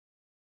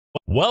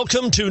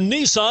Welcome to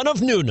Nissan of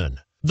Newnan,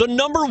 the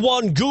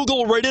 #1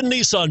 Google-rated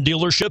Nissan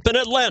dealership in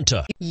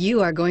Atlanta.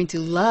 You are going to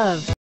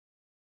love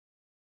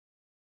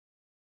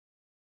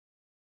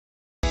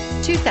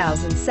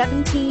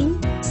 2017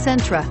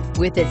 Sentra.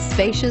 With its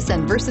spacious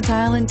and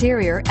versatile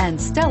interior and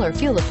stellar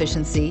fuel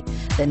efficiency,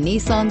 the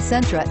Nissan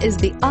Sentra is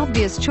the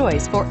obvious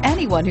choice for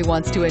anyone who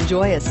wants to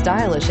enjoy a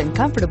stylish and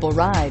comfortable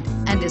ride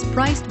and is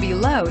priced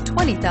below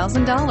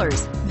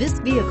 $20,000. This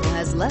vehicle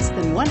has less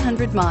than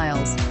 100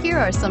 miles. Here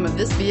are some of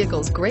this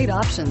vehicle's great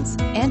options: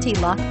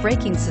 anti-lock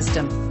braking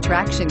system,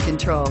 traction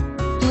control,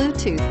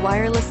 Bluetooth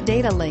wireless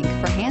data link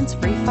for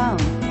hands-free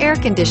phone, air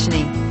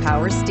conditioning,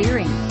 power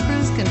steering,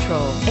 cruise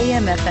control,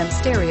 AM/FM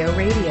stereo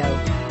radio,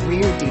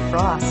 rear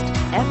defrost,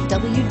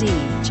 FWD,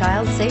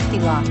 child safety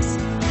locks.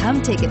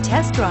 Come take a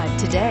test drive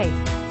today.